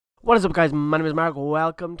What is up, guys? My name is Mark.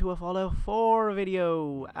 Welcome to a Fallout 4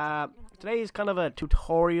 video. Today is kind of a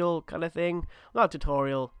tutorial kind of thing. Not a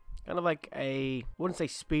tutorial, kind of like I wouldn't say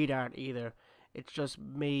speed art either. It's just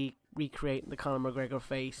me recreating the Conor McGregor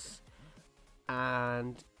face,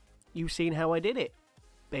 and you've seen how I did it.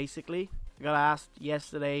 Basically, I got asked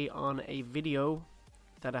yesterday on a video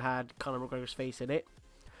that I had Conor McGregor's face in it.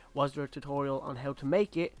 Was there a tutorial on how to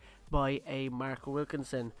make it by a Mark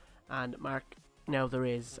Wilkinson? And Mark, now there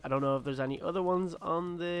is. I don't know if there's any other ones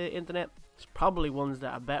on the internet. There's probably ones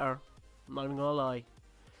that are better. I'm not even gonna lie.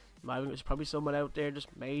 There's probably someone out there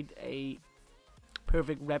just made a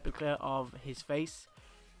perfect replica of his face,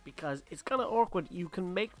 because it's kind of awkward. You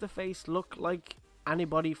can make the face look like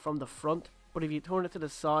anybody from the front, but if you turn it to the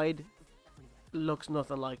side, it looks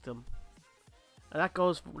nothing like them. And that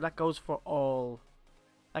goes for all.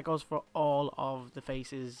 That goes for all of the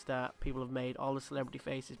faces that people have made, all the celebrity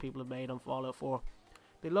faces people have made on Fallout 4.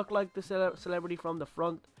 They look like the celebrity from the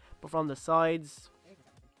front, but from the sides,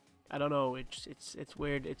 I don't know. It's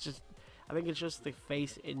weird. It's just, I think it's just the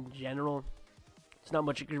face in general. There's not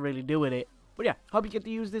much you can really do with it. But yeah, hope you get to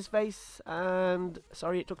use this face. And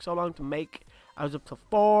sorry it took so long to make. I was up to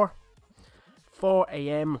 4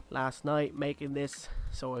 AM last night making this,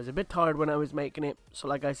 so I was a bit tired when I was making it. So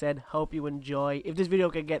like I said, hope you enjoy. If this video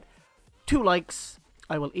can get 2 likes,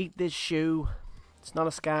 I will eat this shoe. It's not a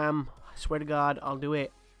scam. I swear to God, I'll do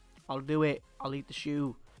it. I'll do it. I'll eat the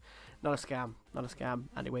shoe. Not a scam. Not a scam.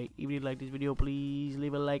 Anyway, if you like this video, please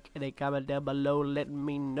leave a like and a comment down below letting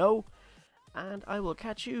me know. And I will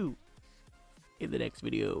catch you in the next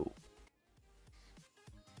video.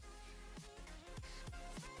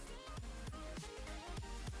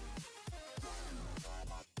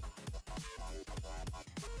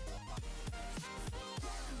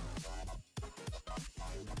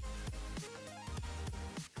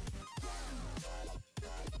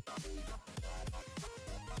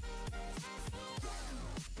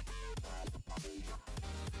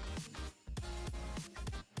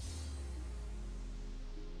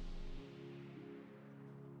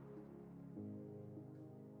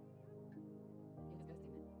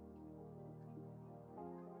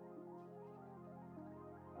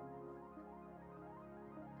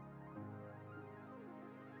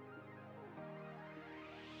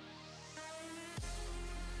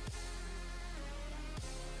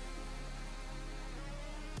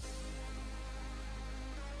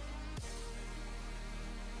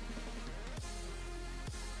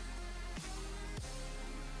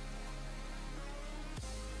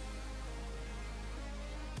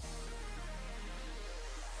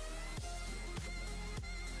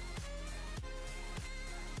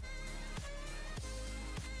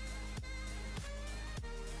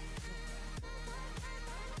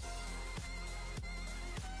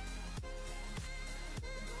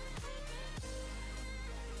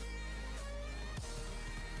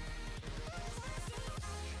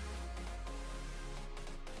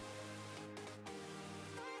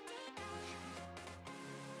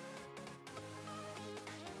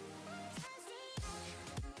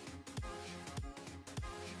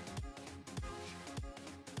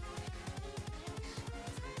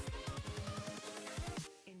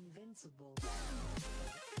 Invincible.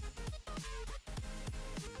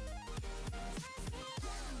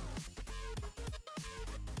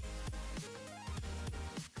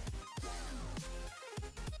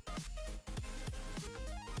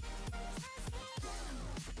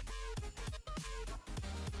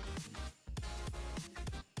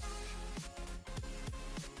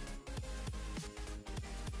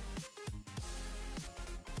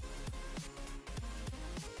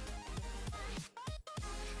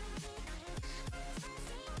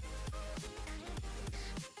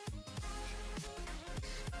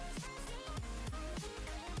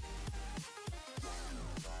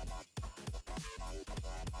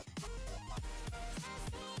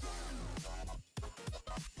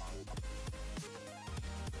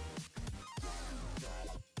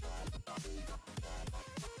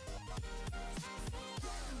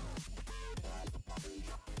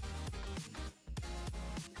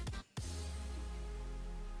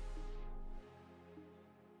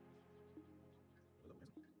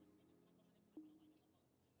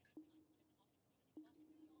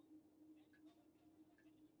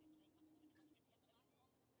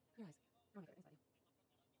 Guys, run for it, inside.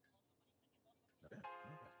 Not bad. Not bad.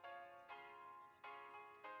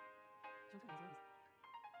 Sounds good, nice. Can you do it?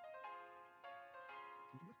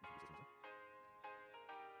 Can you do this yourself?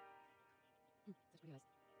 That's pretty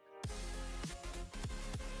nice.